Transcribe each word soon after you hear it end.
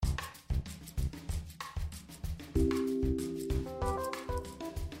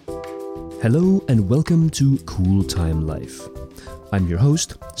Hello and welcome to Cool Time Life. I'm your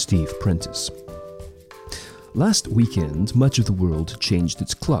host, Steve Prentice. Last weekend, much of the world changed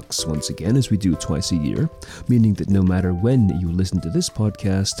its clocks once again, as we do twice a year, meaning that no matter when you listen to this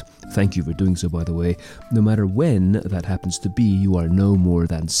podcast, thank you for doing so by the way, no matter when that happens to be, you are no more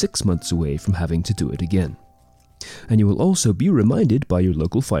than 6 months away from having to do it again. And you will also be reminded by your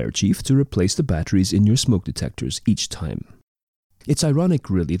local fire chief to replace the batteries in your smoke detectors each time. It's ironic,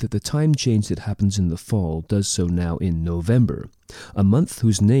 really, that the time change that happens in the fall does so now in November, a month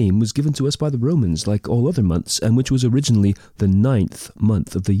whose name was given to us by the Romans like all other months, and which was originally the 9th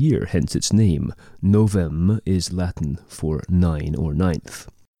month of the year, hence its name. Novem is Latin for 9 or 9th.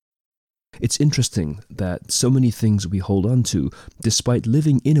 It's interesting that so many things we hold on to, despite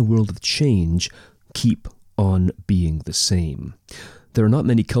living in a world of change, keep on being the same. There are not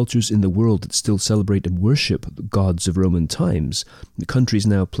many cultures in the world that still celebrate and worship the gods of Roman times. The countries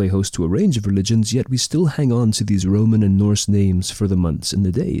now play host to a range of religions, yet we still hang on to these Roman and Norse names for the months and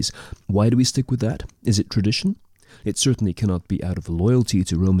the days. Why do we stick with that? Is it tradition? It certainly cannot be out of loyalty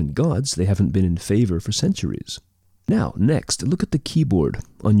to Roman gods. They haven't been in favor for centuries. Now, next, look at the keyboard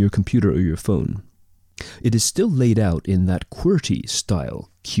on your computer or your phone. It is still laid out in that QWERTY style,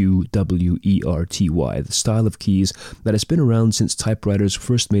 QWERTY, the style of keys that has been around since typewriters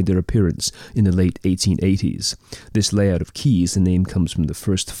first made their appearance in the late 1880s. This layout of keys, the name comes from the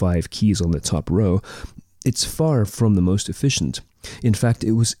first 5 keys on the top row, it's far from the most efficient. In fact,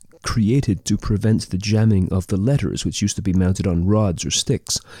 it was created to prevent the jamming of the letters, which used to be mounted on rods or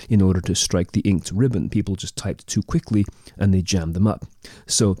sticks. In order to strike the inked ribbon, people just typed too quickly and they jammed them up.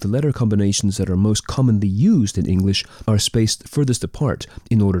 So the letter combinations that are most commonly used in English are spaced furthest apart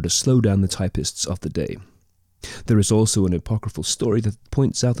in order to slow down the typists of the day. There is also an apocryphal story that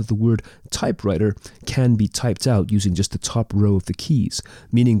points out that the word typewriter can be typed out using just the top row of the keys,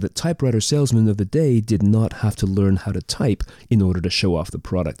 meaning that typewriter salesmen of the day did not have to learn how to type in order to show off the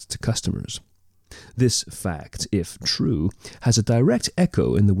product to customers. This fact, if true, has a direct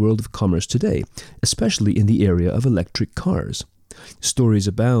echo in the world of commerce today, especially in the area of electric cars. Stories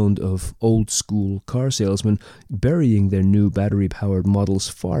abound of old-school car salesmen burying their new battery-powered models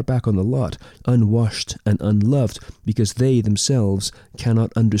far back on the lot, unwashed and unloved, because they themselves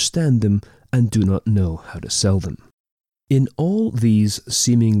cannot understand them and do not know how to sell them. In all these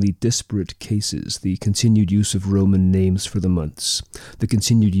seemingly disparate cases, the continued use of Roman names for the months, the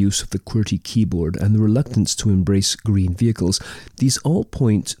continued use of the QWERTY keyboard, and the reluctance to embrace green vehicles, these all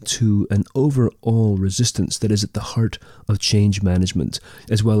point to an overall resistance that is at the heart of change management,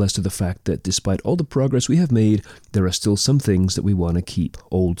 as well as to the fact that despite all the progress we have made, there are still some things that we want to keep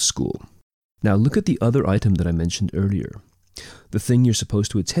old school. Now look at the other item that I mentioned earlier. The thing you're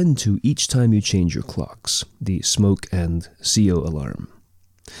supposed to attend to each time you change your clocks, the smoke and CO alarm.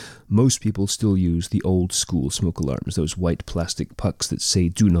 Most people still use the old school smoke alarms, those white plastic pucks that say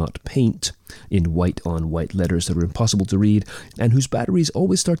 "do not paint" in white on white letters that are impossible to read, and whose batteries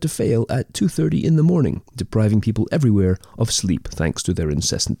always start to fail at 2:30 in the morning, depriving people everywhere of sleep thanks to their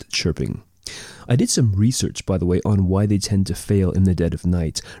incessant chirping. I did some research, by the way, on why they tend to fail in the dead of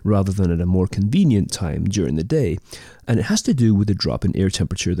night rather than at a more convenient time during the day, and it has to do with the drop in air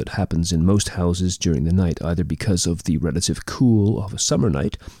temperature that happens in most houses during the night, either because of the relative cool of a summer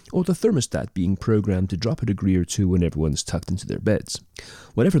night or the thermostat being programmed to drop a degree or two when everyone's tucked into their beds.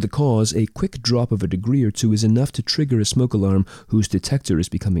 Whatever the cause, a quick drop of a degree or two is enough to trigger a smoke alarm whose detector is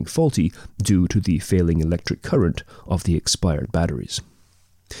becoming faulty due to the failing electric current of the expired batteries.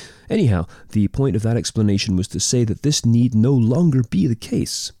 Anyhow, the point of that explanation was to say that this need no longer be the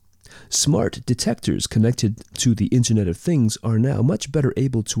case. Smart detectors connected to the Internet of Things are now much better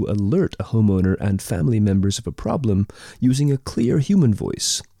able to alert a homeowner and family members of a problem using a clear human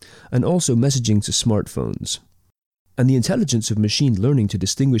voice, and also messaging to smartphones. And the intelligence of machine learning to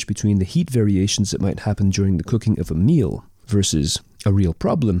distinguish between the heat variations that might happen during the cooking of a meal versus a real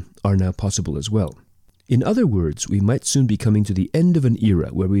problem are now possible as well. In other words, we might soon be coming to the end of an era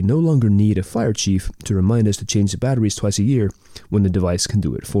where we no longer need a fire chief to remind us to change the batteries twice a year when the device can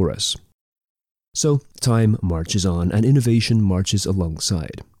do it for us. So, time marches on and innovation marches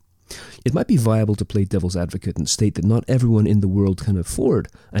alongside. It might be viable to play devil's advocate and state that not everyone in the world can afford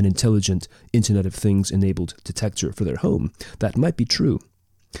an intelligent Internet of Things enabled detector for their home. That might be true.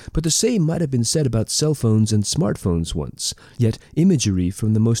 But the same might have been said about cell phones and smartphones once, yet imagery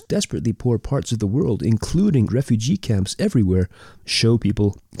from the most desperately poor parts of the world, including refugee camps everywhere, show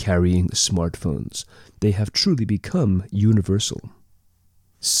people carrying smartphones. They have truly become universal.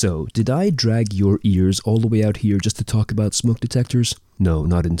 So, did I drag your ears all the way out here just to talk about smoke detectors? No,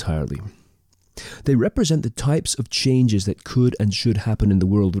 not entirely. They represent the types of changes that could and should happen in the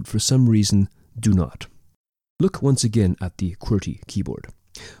world, but for some reason do not. Look once again at the QWERTY keyboard.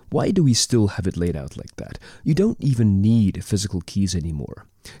 Why do we still have it laid out like that? You don't even need physical keys anymore.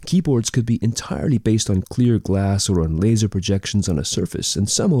 Keyboards could be entirely based on clear glass or on laser projections on a surface, and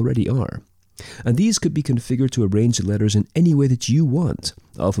some already are. And these could be configured to arrange the letters in any way that you want.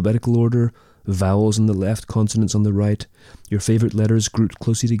 Alphabetical order, vowels on the left, consonants on the right, your favorite letters grouped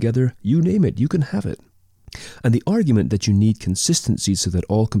closely together, you name it, you can have it. And the argument that you need consistency so that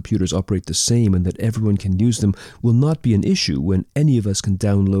all computers operate the same and that everyone can use them will not be an issue when any of us can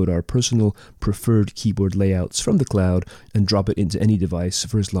download our personal preferred keyboard layouts from the cloud and drop it into any device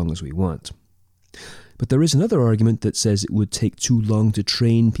for as long as we want. But there is another argument that says it would take too long to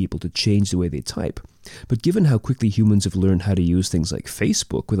train people to change the way they type. But given how quickly humans have learned how to use things like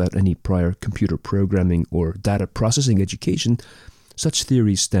Facebook without any prior computer programming or data processing education, such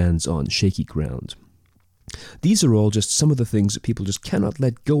theory stands on shaky ground. These are all just some of the things that people just cannot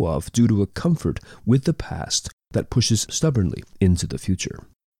let go of due to a comfort with the past that pushes stubbornly into the future.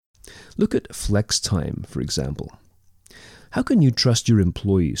 Look at flex time, for example. How can you trust your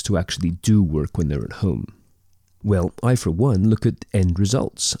employees to actually do work when they're at home? Well, I for one look at end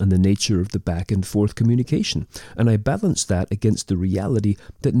results and the nature of the back and forth communication, and I balance that against the reality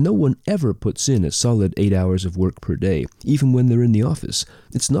that no one ever puts in a solid 8 hours of work per day, even when they're in the office.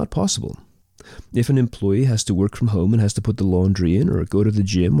 It's not possible. If an employee has to work from home and has to put the laundry in or go to the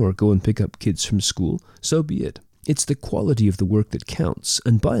gym or go and pick up kids from school, so be it. It's the quality of the work that counts,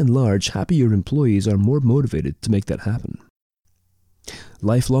 and by and large, happier employees are more motivated to make that happen.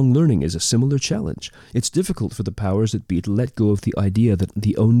 Lifelong learning is a similar challenge. It's difficult for the powers that be to let go of the idea that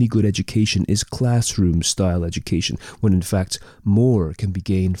the only good education is classroom-style education, when in fact more can be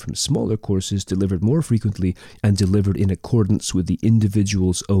gained from smaller courses delivered more frequently and delivered in accordance with the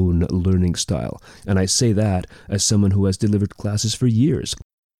individual's own learning style. And I say that as someone who has delivered classes for years.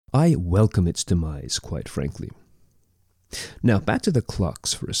 I welcome its demise, quite frankly. Now, back to the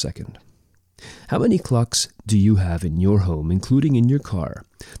clocks for a second. How many clocks do you have in your home, including in your car,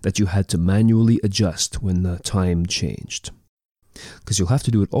 that you had to manually adjust when the time changed? Because you'll have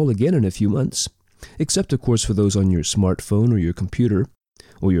to do it all again in a few months, except of course for those on your smartphone or your computer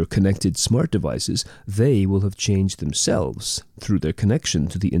or your connected smart devices. They will have changed themselves through their connection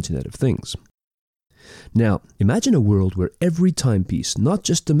to the Internet of Things. Now, imagine a world where every timepiece, not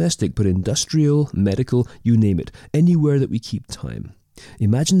just domestic but industrial, medical, you name it, anywhere that we keep time.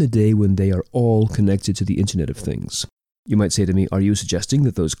 Imagine the day when they are all connected to the Internet of Things. You might say to me, are you suggesting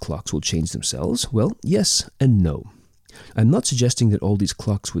that those clocks will change themselves? Well, yes and no. I'm not suggesting that all these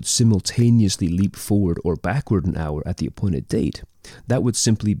clocks would simultaneously leap forward or backward an hour at the appointed date. That would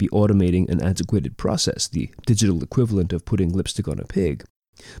simply be automating an antiquated process, the digital equivalent of putting lipstick on a pig.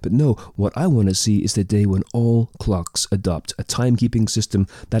 But no, what I want to see is the day when all clocks adopt a timekeeping system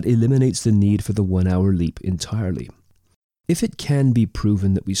that eliminates the need for the 1 hour leap entirely. If it can be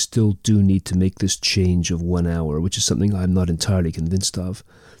proven that we still do need to make this change of 1 hour, which is something I'm not entirely convinced of,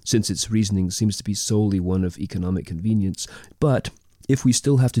 since its reasoning seems to be solely one of economic convenience, but if we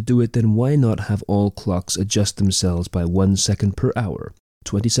still have to do it, then why not have all clocks adjust themselves by 1 second per hour,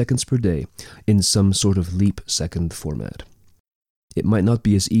 20 seconds per day, in some sort of leap second format? It might not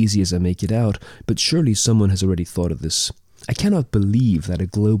be as easy as I make it out, but surely someone has already thought of this. I cannot believe that a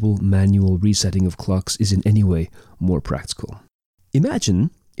global manual resetting of clocks is in any way more practical.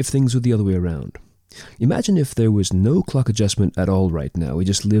 Imagine if things were the other way around. Imagine if there was no clock adjustment at all right now, we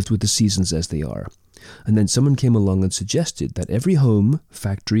just lived with the seasons as they are. And then someone came along and suggested that every home,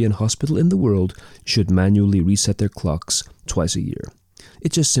 factory, and hospital in the world should manually reset their clocks twice a year.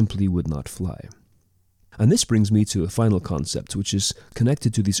 It just simply would not fly. And this brings me to a final concept, which is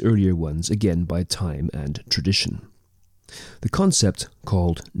connected to these earlier ones, again by time and tradition. The concept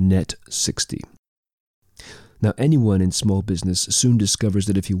called Net 60. Now, anyone in small business soon discovers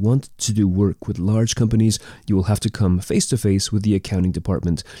that if you want to do work with large companies, you will have to come face to face with the accounting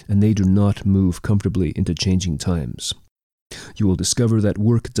department, and they do not move comfortably into changing times. You will discover that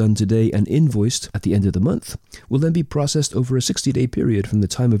work done today and invoiced at the end of the month will then be processed over a 60-day period from the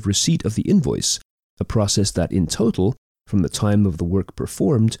time of receipt of the invoice, a process that in total, from the time of the work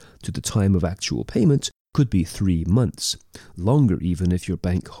performed to the time of actual payment, could be 3 months, longer even if your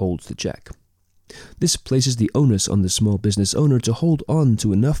bank holds the check. This places the onus on the small business owner to hold on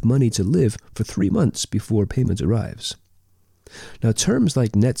to enough money to live for 3 months before payment arrives. Now, terms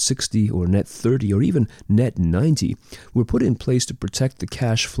like Net 60 or Net 30 or even Net 90 were put in place to protect the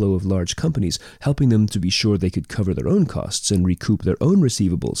cash flow of large companies, helping them to be sure they could cover their own costs and recoup their own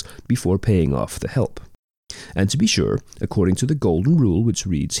receivables before paying off the help. And to be sure, according to the golden rule, which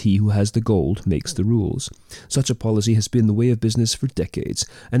reads, "He who has the gold makes the rules," such a policy has been the way of business for decades,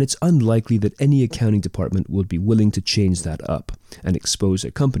 and it's unlikely that any accounting department would be willing to change that up and expose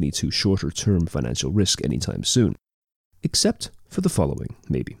a company to shorter-term financial risk anytime soon. Except for the following,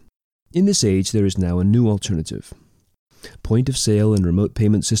 maybe. In this age, there is now a new alternative. Point-of-sale and remote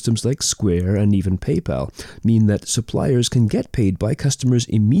payment systems like Square and even PayPal mean that suppliers can get paid by customers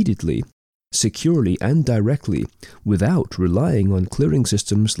immediately, securely and directly, without relying on clearing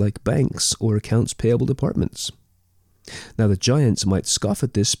systems like banks or accounts payable departments. Now, the giants might scoff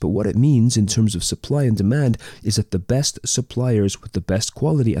at this, but what it means in terms of supply and demand is that the best suppliers with the best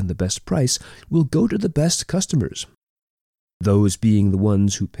quality and the best price will go to the best customers. Those being the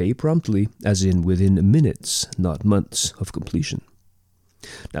ones who pay promptly, as in within minutes, not months, of completion.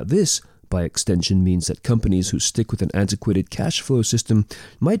 Now this, by extension, means that companies who stick with an antiquated cash flow system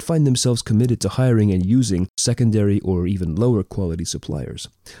might find themselves committed to hiring and using secondary or even lower quality suppliers.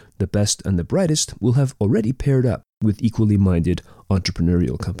 The best and the brightest will have already paired up with equally minded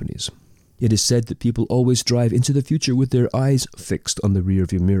entrepreneurial companies. It is said that people always drive into the future with their eyes fixed on the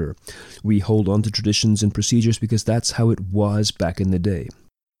rearview mirror. We hold on to traditions and procedures because that's how it was back in the day.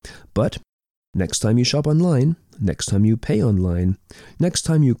 But next time you shop online, next time you pay online, next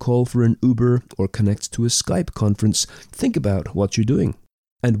time you call for an Uber or connect to a Skype conference, think about what you're doing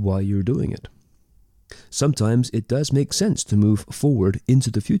and why you're doing it. Sometimes it does make sense to move forward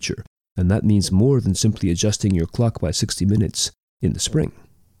into the future, and that means more than simply adjusting your clock by 60 minutes in the spring.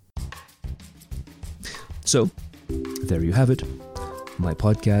 So, there you have it, my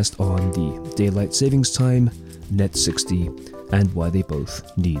podcast on the daylight savings time, Net 60, and why they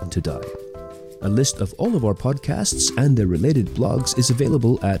both need to die. A list of all of our podcasts and their related blogs is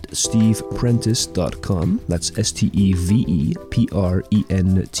available at steveprentice.com, that's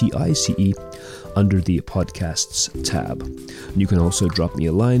StevePrentice, under the Podcasts tab. You can also drop me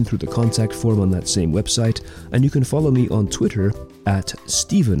a line through the contact form on that same website, and you can follow me on Twitter at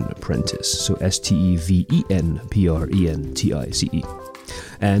Stephen Prentice, so StevenPrentice.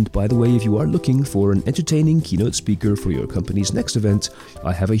 And by the way, if you are looking for an entertaining keynote speaker for your company's next event,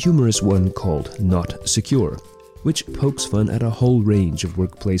 I have a humorous one called Not Secure, which pokes fun at a whole range of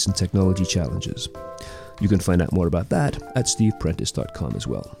workplace and technology challenges. You can find out more about that at steveprentice.com as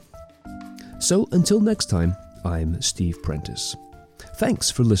well. So until next time, I'm Steve Prentice. Thanks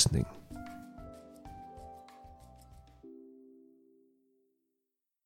for listening.